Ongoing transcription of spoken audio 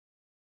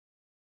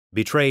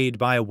Betrayed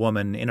by a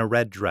woman in a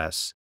red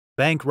dress,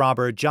 bank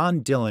robber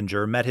John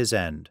Dillinger met his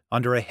end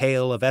under a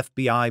hail of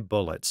FBI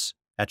bullets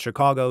at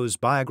Chicago's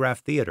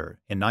Biograph Theater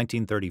in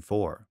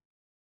 1934.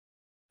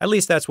 At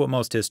least that's what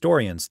most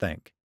historians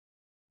think.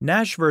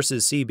 Nash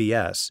vs.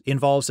 CBS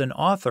involves an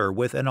author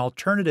with an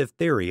alternative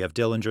theory of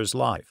Dillinger's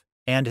life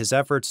and his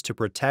efforts to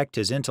protect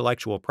his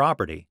intellectual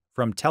property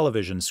from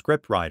television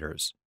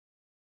scriptwriters.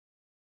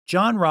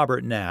 John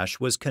Robert Nash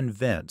was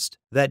convinced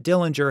that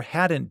Dillinger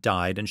hadn't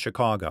died in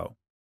Chicago.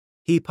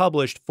 He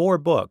published 4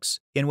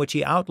 books in which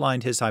he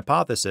outlined his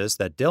hypothesis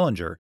that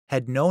Dillinger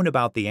had known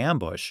about the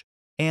ambush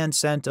and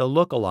sent a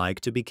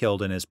lookalike to be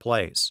killed in his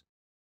place.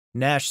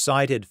 Nash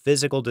cited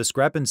physical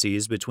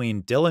discrepancies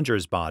between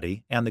Dillinger's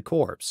body and the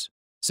corpse,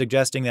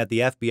 suggesting that the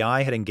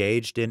FBI had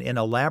engaged in an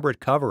elaborate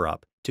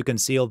cover-up to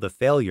conceal the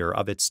failure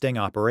of its sting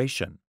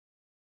operation.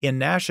 In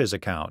Nash's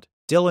account,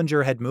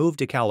 Dillinger had moved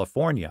to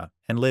California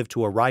and lived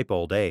to a ripe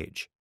old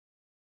age.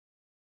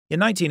 In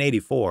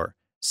 1984,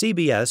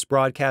 CBS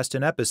broadcast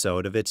an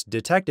episode of its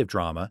detective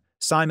drama,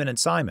 Simon &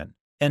 Simon,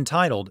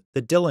 entitled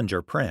The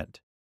Dillinger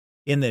Print.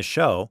 In this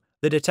show,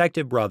 the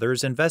detective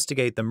brothers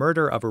investigate the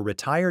murder of a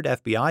retired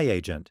FBI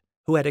agent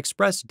who had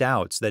expressed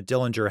doubts that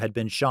Dillinger had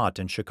been shot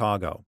in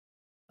Chicago.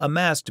 A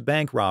masked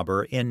bank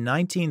robber in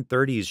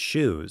 1930s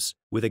shoes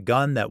with a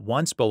gun that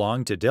once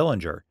belonged to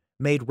Dillinger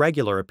made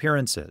regular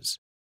appearances.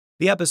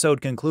 The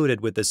episode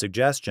concluded with the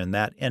suggestion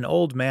that an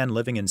old man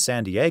living in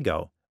San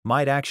Diego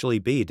might actually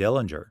be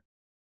Dillinger.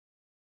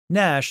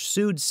 Nash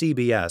sued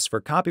CBS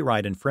for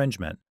copyright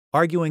infringement,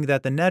 arguing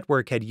that the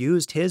network had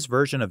used his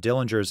version of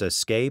Dillinger's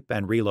escape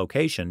and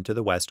relocation to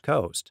the West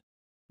Coast.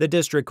 The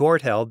district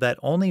court held that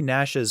only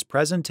Nash's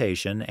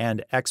presentation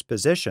and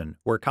exposition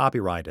were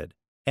copyrighted,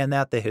 and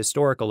that the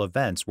historical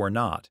events were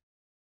not.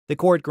 The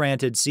court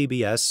granted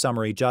CBS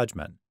summary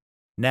judgment.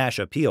 Nash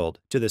appealed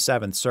to the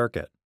Seventh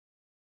Circuit.